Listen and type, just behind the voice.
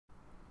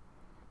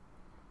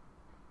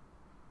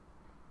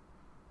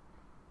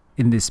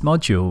In this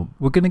module,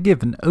 we're going to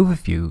give an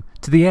overview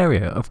to the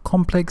area of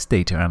complex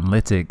data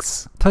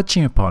analytics,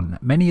 touching upon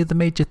many of the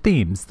major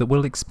themes that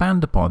we'll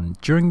expand upon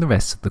during the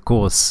rest of the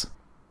course.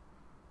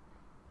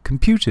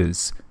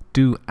 Computers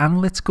do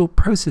analytical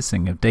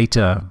processing of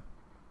data.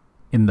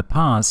 In the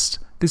past,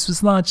 this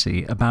was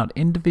largely about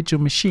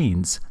individual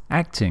machines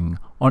acting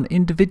on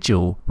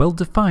individual,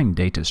 well-defined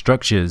data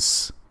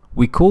structures.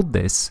 We called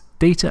this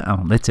data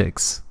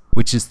analytics,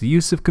 which is the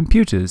use of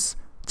computers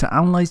to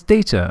analyze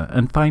data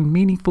and find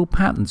meaningful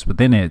patterns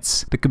within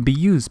it that can be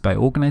used by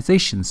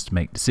organizations to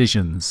make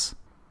decisions.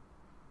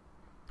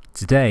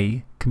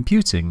 Today,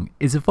 computing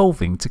is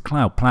evolving to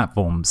cloud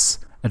platforms,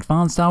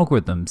 advanced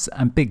algorithms,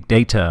 and big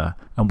data,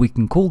 and we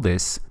can call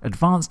this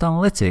advanced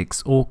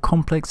analytics or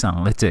complex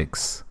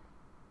analytics.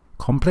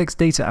 Complex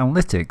data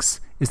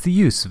analytics is the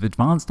use of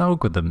advanced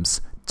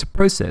algorithms to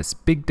process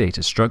big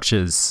data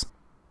structures.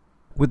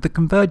 With the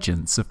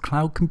convergence of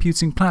cloud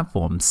computing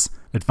platforms,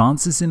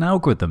 advances in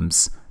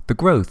algorithms, the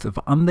growth of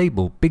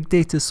unlabeled big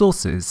data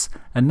sources,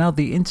 and now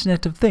the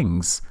Internet of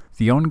Things,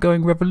 the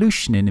ongoing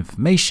revolution in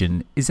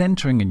information is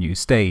entering a new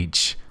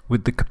stage,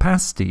 with the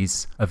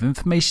capacities of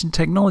information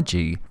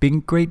technology being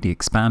greatly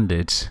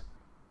expanded.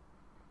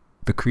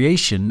 The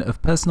creation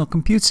of personal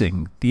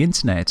computing, the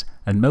Internet,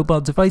 and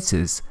mobile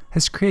devices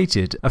has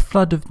created a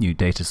flood of new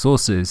data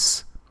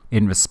sources.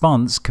 In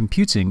response,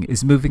 computing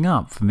is moving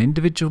up from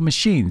individual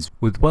machines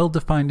with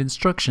well-defined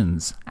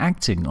instructions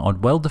acting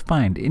on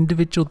well-defined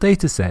individual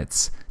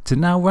datasets to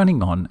now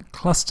running on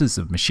clusters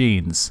of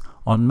machines,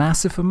 on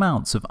massive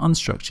amounts of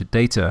unstructured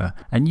data,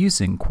 and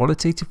using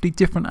qualitatively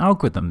different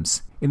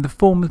algorithms in the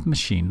form of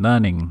machine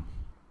learning.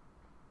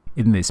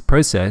 In this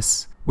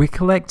process, we're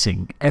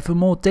collecting ever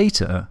more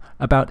data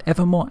about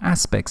ever more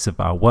aspects of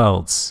our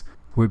worlds.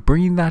 We're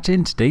bringing that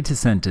into data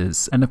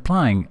centers and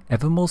applying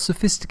ever more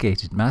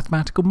sophisticated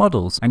mathematical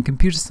models and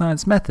computer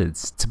science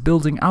methods to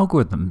building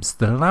algorithms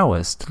that allow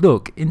us to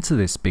look into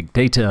this big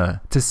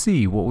data to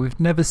see what we've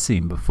never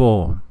seen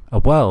before. A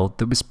world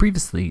that was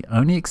previously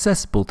only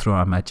accessible through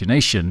our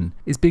imagination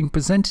is being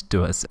presented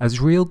to us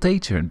as real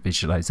data and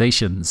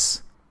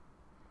visualizations.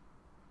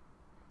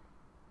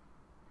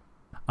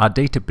 Our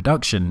data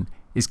production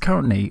is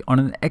currently on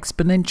an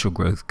exponential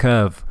growth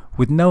curve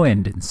with no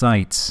end in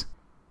sight.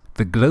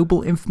 The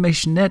global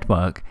information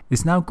network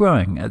is now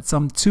growing at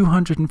some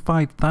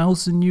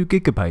 205,000 new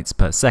gigabytes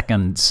per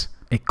second.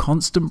 A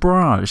constant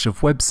barrage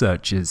of web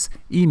searches,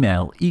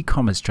 email,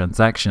 e-commerce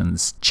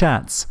transactions,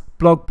 chats,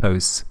 blog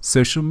posts,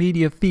 social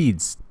media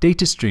feeds,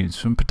 data streams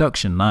from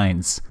production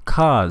lines,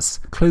 cars,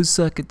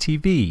 closed-circuit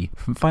TV,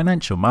 from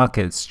financial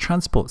markets,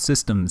 transport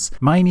systems,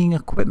 mining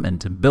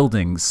equipment and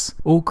buildings,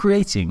 all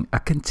creating a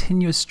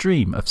continuous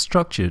stream of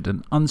structured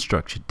and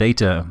unstructured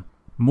data.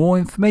 More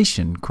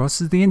information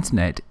crosses the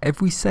internet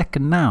every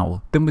second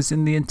now than was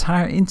in the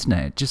entire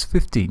internet just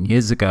 15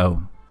 years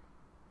ago.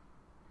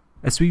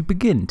 As we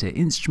begin to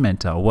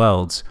instrument our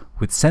worlds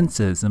with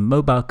sensors and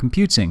mobile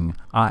computing,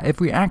 our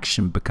every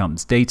action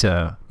becomes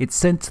data. It's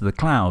sent to the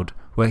cloud,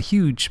 where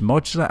huge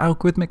modular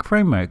algorithmic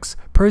frameworks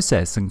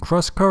process and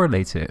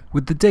cross-correlate it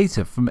with the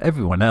data from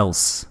everyone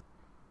else.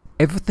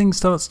 Everything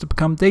starts to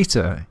become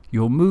data,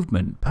 your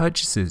movement,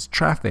 purchases,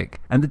 traffic,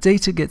 and the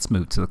data gets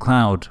moved to the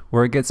cloud,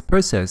 where it gets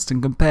processed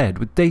and compared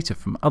with data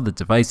from other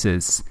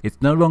devices.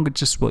 It's no longer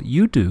just what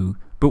you do,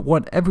 but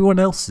what everyone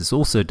else is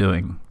also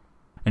doing.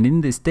 And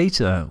in this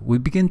data, we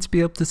begin to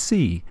be able to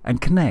see and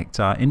connect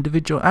our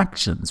individual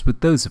actions with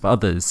those of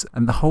others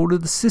and the whole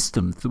of the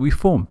systems that we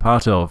form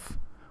part of.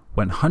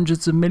 When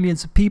hundreds of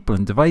millions of people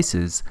and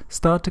devices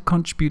start to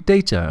contribute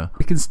data,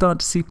 we can start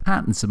to see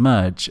patterns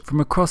emerge from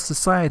across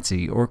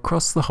society or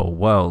across the whole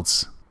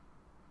world.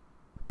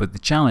 But the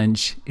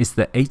challenge is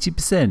that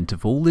 80%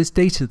 of all this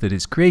data that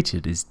is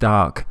created is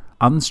dark,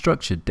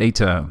 unstructured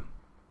data.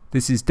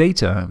 This is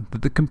data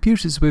that the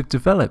computers we've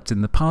developed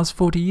in the past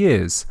 40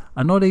 years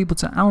are not able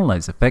to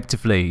analyze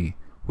effectively.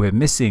 We're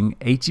missing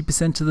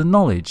 80% of the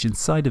knowledge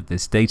inside of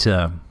this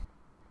data.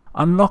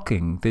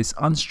 Unlocking this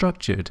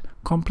unstructured,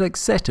 complex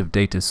set of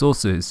data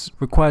sources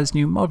requires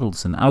new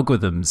models and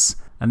algorithms,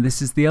 and this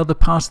is the other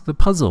part of the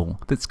puzzle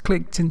that's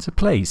clicked into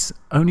place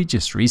only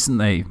just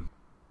recently.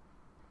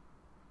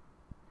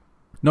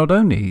 Not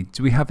only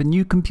do we have a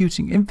new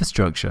computing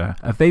infrastructure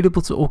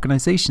available to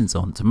organizations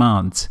on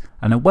demand,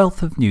 and a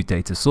wealth of new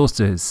data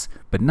sources,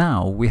 but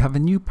now we have a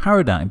new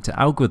paradigm to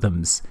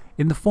algorithms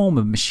in the form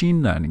of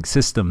machine learning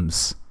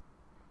systems.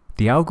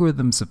 The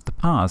algorithms of the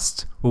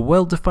past were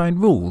well-defined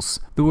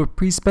rules that were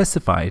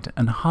pre-specified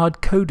and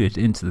hard-coded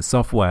into the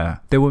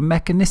software. They were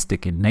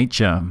mechanistic in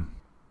nature.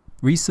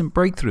 Recent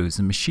breakthroughs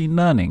in machine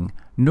learning,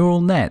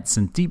 neural nets,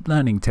 and deep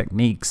learning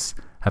techniques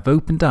have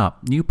opened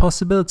up new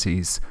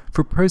possibilities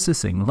for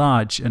processing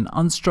large and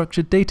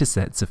unstructured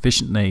datasets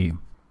efficiently.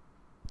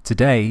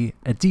 Today,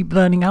 a deep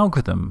learning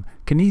algorithm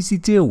can easily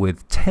deal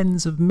with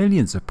tens of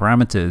millions of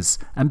parameters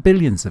and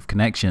billions of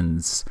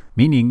connections,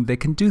 meaning they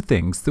can do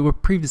things that were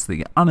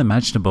previously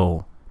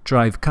unimaginable: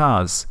 drive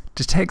cars,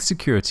 detect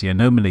security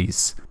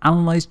anomalies,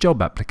 analyze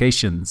job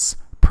applications,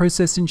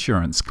 process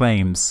insurance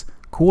claims,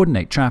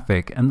 coordinate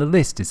traffic, and the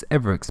list is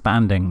ever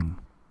expanding.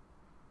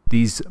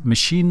 These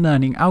machine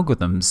learning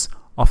algorithms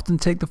often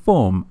take the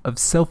form of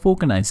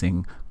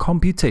self-organizing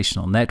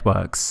computational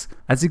networks,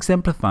 as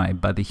exemplified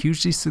by the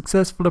hugely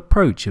successful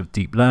approach of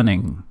deep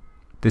learning.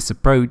 This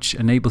approach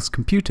enables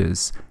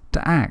computers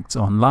to act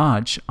on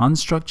large,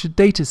 unstructured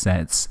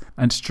datasets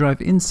and to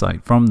derive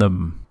insight from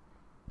them.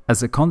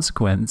 As a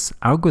consequence,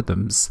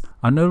 algorithms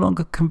are no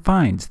longer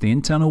confined to the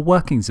internal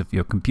workings of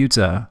your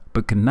computer,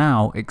 but can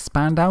now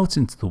expand out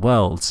into the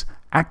world,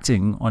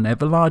 acting on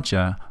ever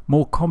larger,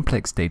 more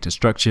complex data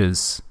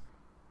structures.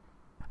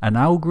 An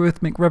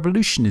algorithmic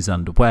revolution is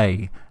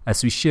underway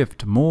as we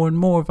shift more and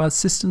more of our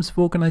systems of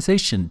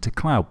organization to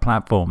cloud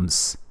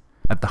platforms.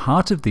 At the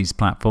heart of these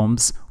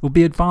platforms will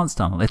be advanced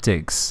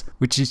analytics,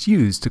 which is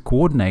used to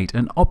coordinate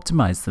and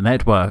optimize the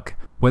network,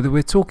 whether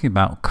we're talking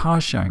about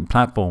car-sharing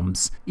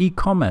platforms,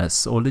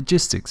 e-commerce, or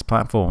logistics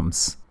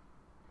platforms.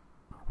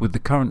 With the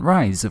current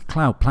rise of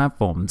cloud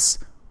platforms,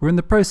 we're in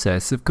the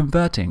process of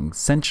converting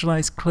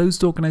centralized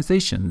closed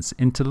organizations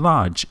into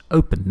large,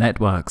 open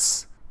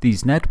networks.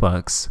 These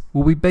networks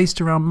will be based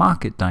around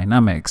market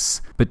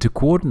dynamics, but to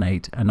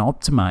coordinate and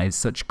optimize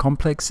such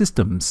complex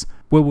systems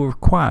will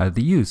require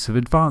the use of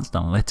advanced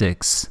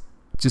analytics.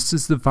 Just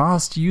as the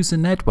vast user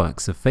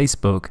networks of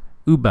Facebook,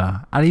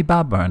 Uber,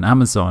 Alibaba, and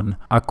Amazon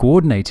are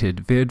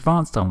coordinated via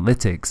advanced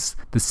analytics,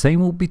 the same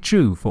will be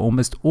true for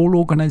almost all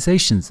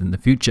organizations in the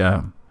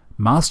future.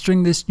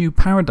 Mastering this new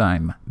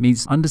paradigm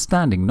means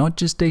understanding not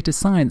just data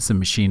science and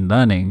machine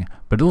learning,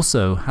 but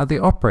also how they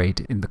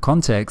operate in the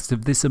context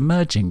of this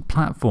emerging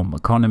platform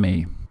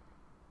economy.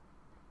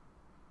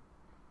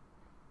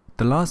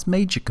 The last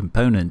major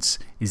component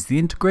is the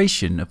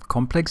integration of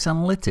complex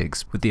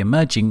analytics with the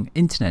emerging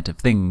Internet of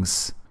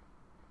Things.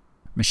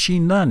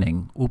 Machine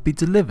learning will be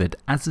delivered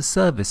as a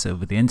service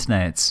over the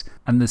internet,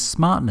 and the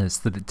smartness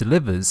that it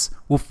delivers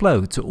will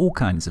flow to all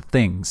kinds of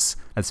things,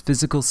 as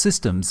physical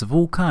systems of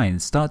all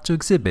kinds start to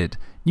exhibit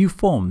new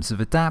forms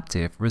of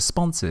adaptive,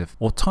 responsive,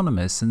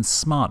 autonomous, and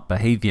smart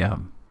behavior.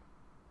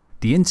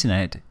 The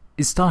internet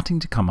is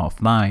starting to come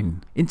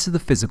offline into the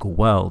physical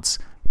world,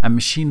 and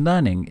machine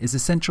learning is a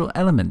central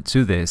element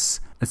to this,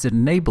 as it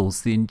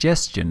enables the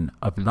ingestion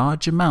of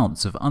large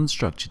amounts of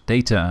unstructured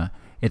data.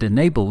 It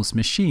enables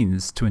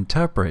machines to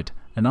interpret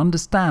and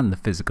understand the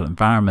physical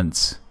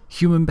environment,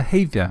 human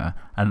behavior,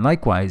 and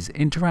likewise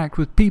interact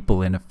with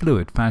people in a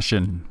fluid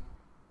fashion.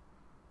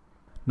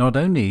 Not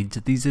only do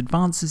these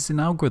advances in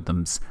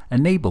algorithms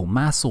enable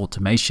mass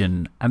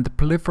automation and the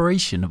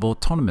proliferation of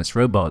autonomous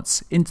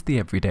robots into the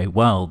everyday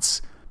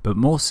world, but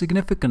more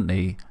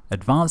significantly,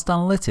 advanced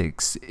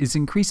analytics is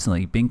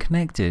increasingly being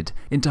connected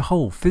into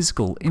whole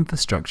physical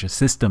infrastructure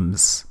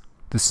systems.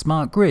 The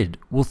smart grid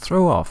will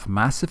throw off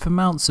massive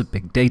amounts of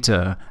big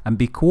data and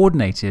be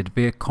coordinated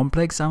via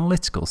complex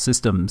analytical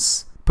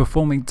systems,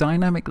 performing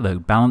dynamic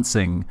load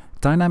balancing,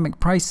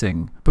 dynamic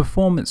pricing,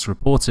 performance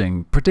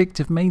reporting,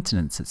 predictive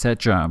maintenance,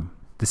 etc.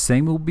 The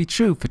same will be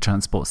true for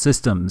transport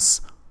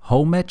systems.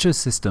 Whole metro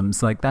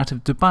systems like that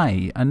of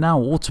Dubai are now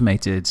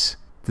automated.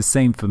 The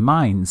same for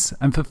mines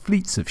and for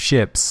fleets of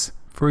ships.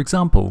 For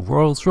example,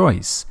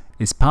 Rolls-Royce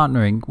is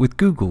partnering with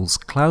Google's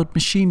cloud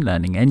machine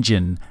learning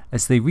engine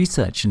as they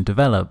research and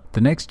develop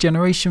the next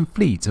generation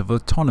fleet of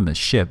autonomous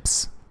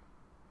ships.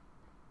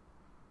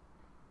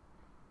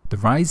 The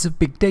rise of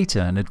big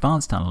data and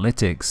advanced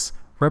analytics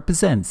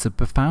represents a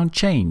profound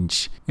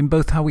change in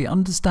both how we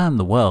understand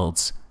the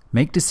world,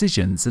 make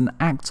decisions, and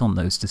act on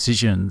those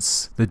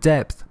decisions, the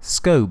depth,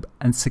 scope,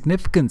 and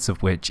significance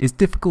of which is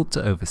difficult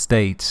to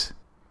overstate.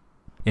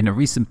 In a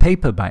recent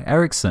paper by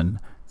Ericsson,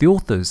 the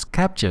authors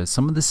capture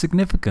some of the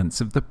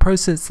significance of the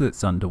process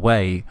that's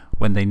underway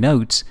when they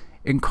note,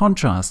 in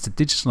contrast to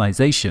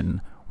digitalization,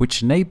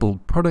 which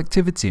enabled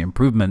productivity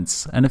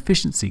improvements and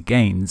efficiency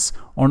gains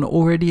on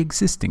already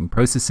existing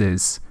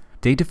processes,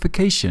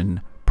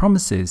 datafication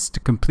promises to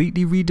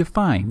completely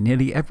redefine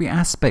nearly every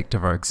aspect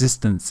of our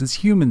existence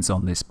as humans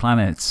on this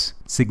planet.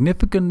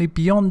 Significantly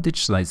beyond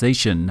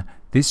digitalization,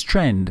 this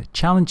trend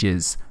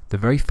challenges the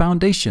very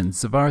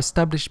foundations of our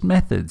established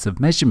methods of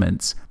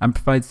measurement and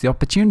provides the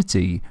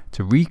opportunity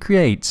to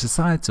recreate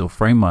societal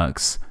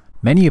frameworks,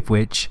 many of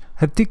which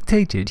have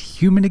dictated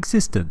human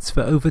existence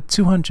for over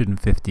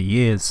 250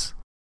 years.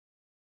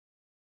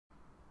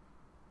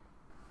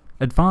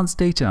 Advanced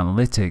data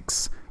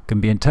analytics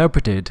can be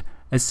interpreted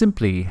as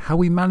simply how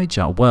we manage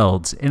our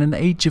world in an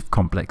age of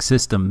complex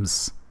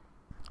systems.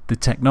 The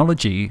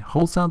technology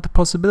holds out the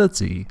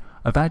possibility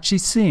of actually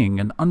seeing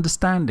and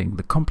understanding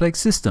the complex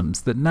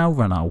systems that now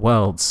run our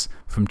worlds,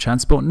 from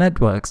transport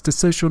networks to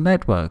social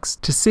networks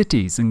to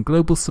cities and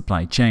global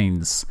supply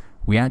chains.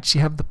 We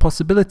actually have the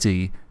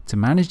possibility to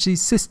manage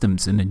these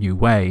systems in a new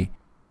way.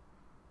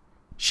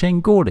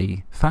 Shane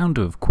Gawley,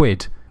 founder of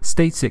Quid,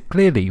 states it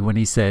clearly when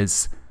he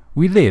says,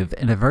 "We live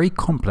in a very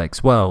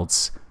complex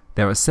world.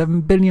 There are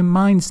 7 billion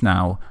minds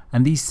now,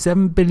 and these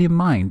 7 billion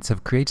minds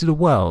have created a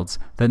world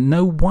that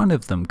no one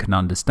of them can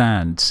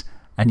understand.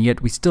 And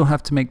yet we still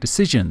have to make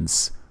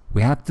decisions.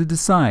 We have to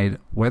decide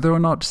whether or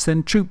not to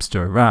send troops to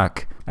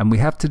Iraq, and we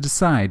have to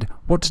decide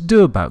what to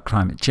do about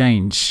climate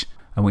change,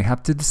 and we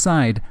have to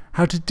decide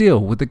how to deal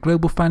with the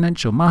global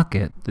financial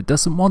market that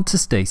doesn't want to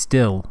stay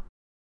still.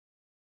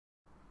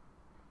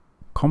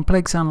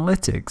 Complex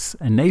analytics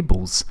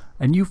enables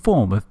a new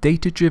form of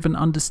data-driven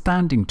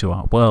understanding to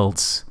our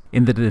worlds,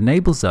 in that it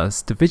enables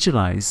us to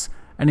visualize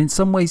and in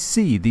some ways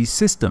see these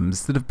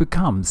systems that have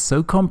become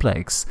so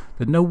complex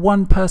that no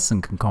one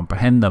person can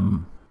comprehend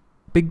them.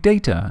 Big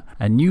data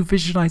and new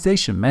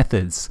visualization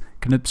methods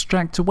can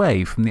abstract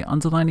away from the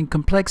underlying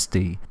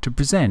complexity to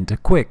present a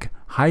quick,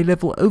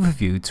 high-level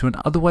overview to an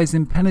otherwise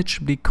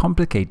impenetrably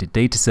complicated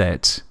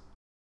dataset.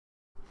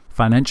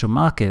 Financial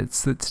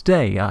markets that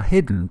today are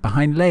hidden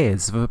behind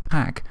layers of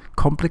opaque,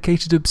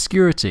 complicated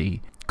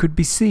obscurity could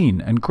be seen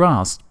and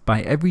grasped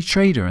by every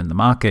trader in the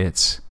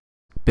market.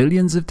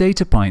 Billions of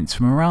data points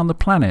from around the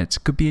planet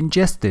could be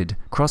ingested,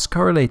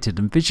 cross-correlated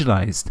and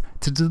visualized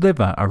to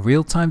deliver a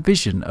real-time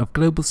vision of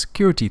global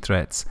security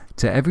threats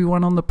to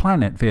everyone on the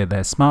planet via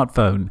their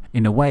smartphone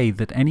in a way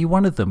that any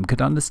one of them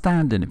could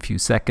understand in a few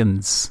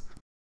seconds.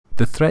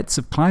 The threats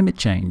of climate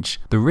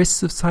change, the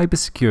risks of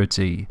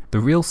cybersecurity, the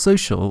real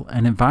social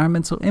and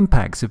environmental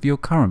impacts of your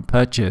current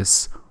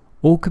purchase,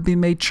 all could be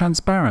made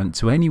transparent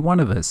to any one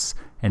of us,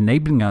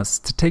 enabling us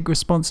to take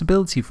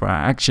responsibility for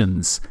our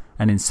actions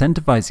and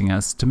incentivizing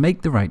us to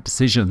make the right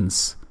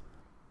decisions.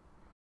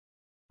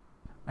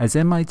 As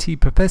MIT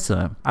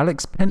professor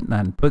Alex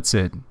Pentland puts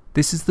it,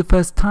 this is the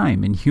first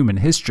time in human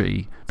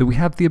history that we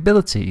have the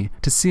ability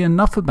to see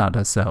enough about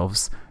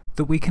ourselves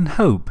that we can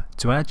hope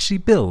to actually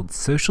build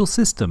social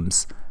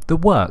systems that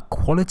work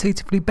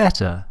qualitatively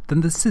better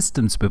than the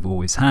systems we've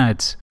always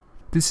had.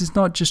 This is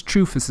not just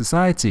true for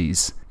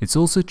societies, it's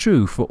also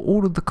true for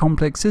all of the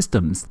complex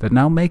systems that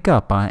now make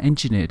up our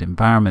engineered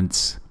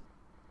environments.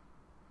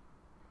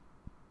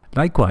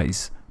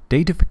 Likewise,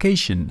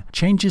 datafication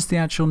changes the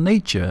actual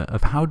nature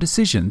of how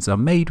decisions are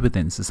made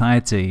within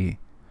society.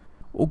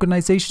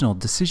 Organizational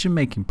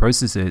decision-making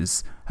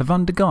processes have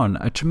undergone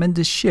a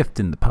tremendous shift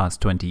in the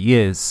past 20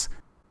 years.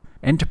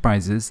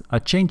 Enterprises are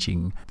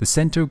changing the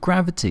center of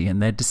gravity in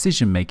their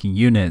decision-making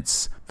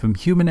units from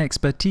human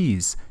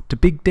expertise to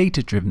big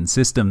data-driven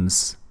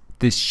systems.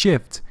 This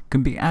shift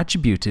can be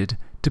attributed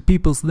to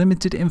people's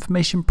limited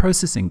information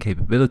processing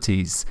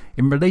capabilities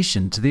in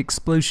relation to the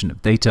explosion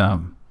of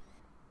data.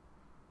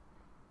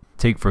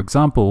 Take, for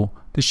example,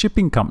 the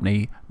shipping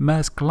company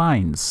Maersk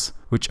Lines,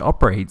 which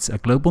operates a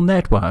global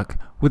network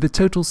with a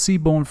total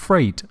seaborne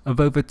freight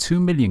of over 2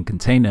 million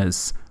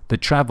containers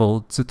that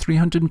travel to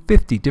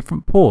 350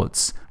 different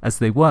ports as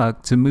they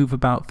work to move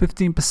about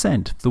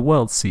 15% of the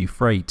world's sea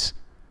freight.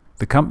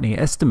 The company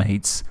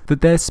estimates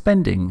that they're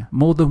spending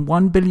more than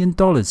 $1 billion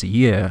a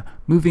year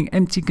moving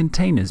empty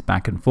containers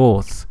back and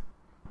forth.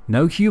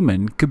 No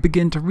human could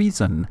begin to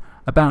reason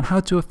about how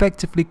to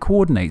effectively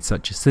coordinate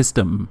such a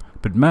system,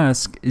 but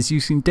Maersk is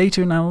using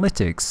data and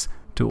analytics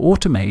to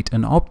automate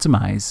and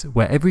optimize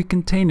where every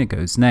container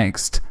goes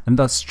next, and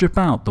thus strip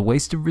out the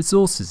wasted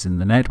resources in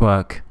the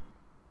network.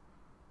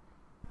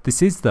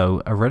 This is,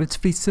 though, a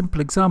relatively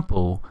simple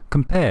example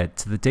compared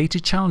to the data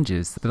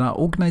challenges that our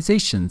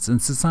organizations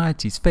and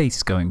societies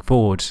face going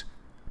forward.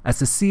 As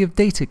the sea of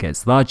data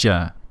gets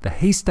larger, the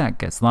haystack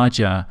gets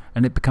larger,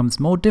 and it becomes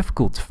more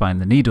difficult to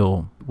find the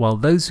needle, while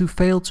those who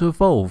fail to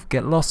evolve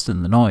get lost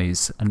in the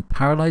noise and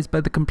paralyzed by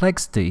the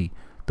complexity.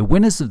 The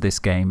winners of this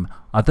game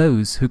are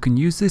those who can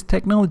use this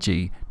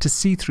technology to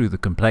see through the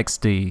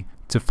complexity,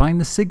 to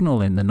find the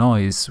signal in the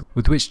noise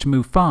with which to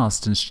move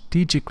fast and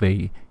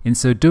strategically, in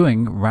so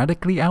doing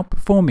radically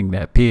outperforming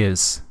their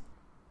peers.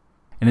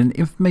 In an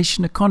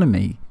information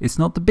economy, it's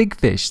not the big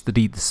fish that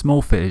eat the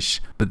small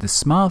fish, but the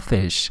smart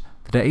fish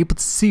that are able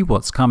to see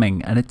what's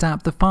coming and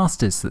adapt the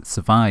fastest that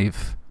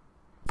survive.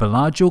 For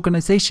large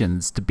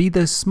organizations to be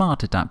those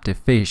smart adaptive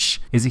fish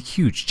is a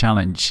huge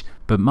challenge,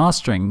 but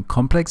mastering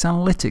complex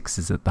analytics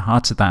is at the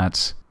heart of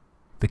that.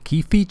 The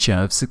key feature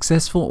of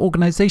successful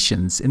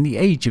organizations in the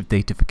age of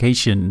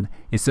datafication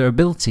is their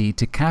ability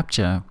to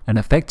capture and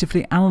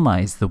effectively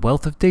analyze the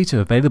wealth of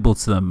data available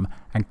to them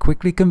and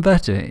quickly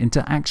convert it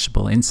into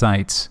actionable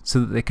insights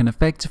so that they can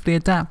effectively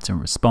adapt and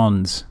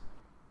respond.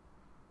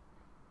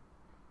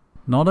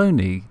 Not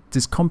only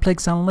does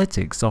complex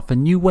analytics offer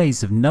new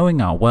ways of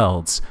knowing our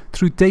worlds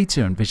through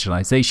data and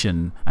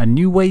visualization, and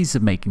new ways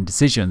of making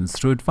decisions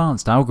through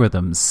advanced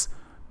algorithms,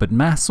 but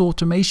mass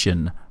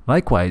automation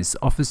likewise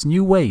offers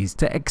new ways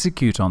to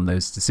execute on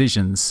those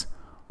decisions.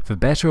 For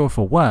better or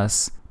for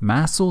worse,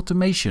 mass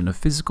automation of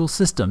physical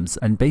systems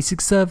and basic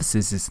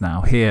services is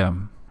now here.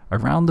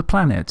 Around the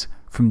planet,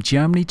 from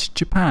Germany to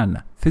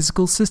Japan,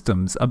 physical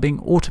systems are being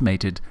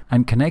automated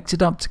and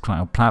connected up to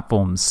cloud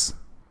platforms.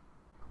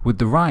 With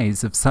the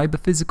rise of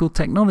cyber-physical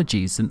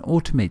technologies and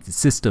automated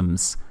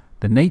systems,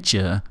 the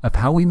nature of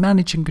how we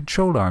manage and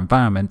control our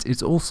environment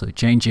is also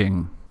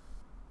changing.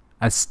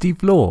 As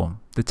Steve Law,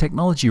 the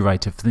technology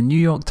writer for the New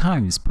York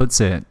Times,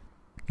 puts it,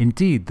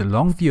 indeed the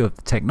long view of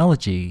the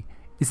technology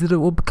is that it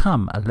will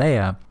become a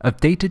layer of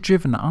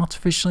data-driven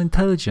artificial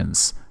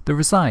intelligence that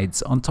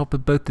resides on top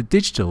of both the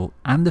digital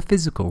and the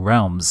physical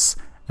realms,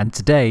 and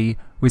today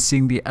we're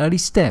seeing the early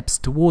steps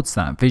towards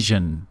that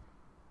vision.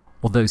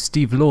 Although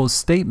Steve Law's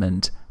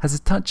statement has a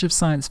touch of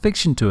science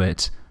fiction to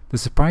it, the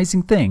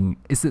surprising thing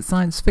is that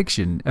science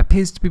fiction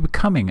appears to be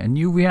becoming a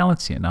new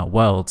reality in our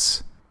world.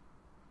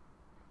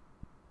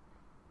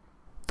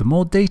 The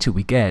more data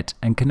we get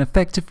and can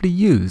effectively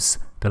use,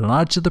 the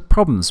larger the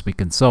problems we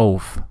can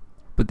solve.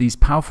 But these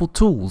powerful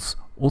tools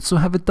also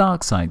have a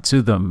dark side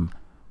to them.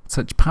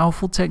 Such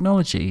powerful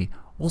technology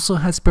also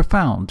has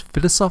profound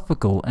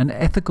philosophical and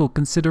ethical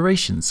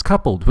considerations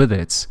coupled with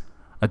it.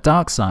 A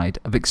dark side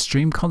of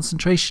extreme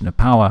concentration of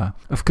power,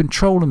 of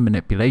control and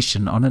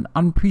manipulation on an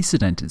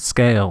unprecedented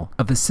scale,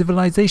 of a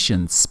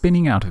civilization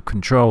spinning out of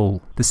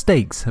control. The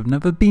stakes have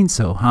never been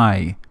so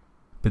high.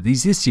 But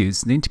these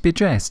issues need to be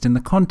addressed in the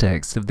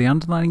context of the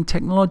underlying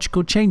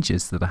technological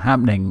changes that are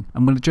happening,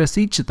 and we'll address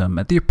each of them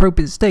at the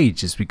appropriate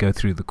stage as we go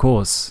through the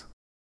course.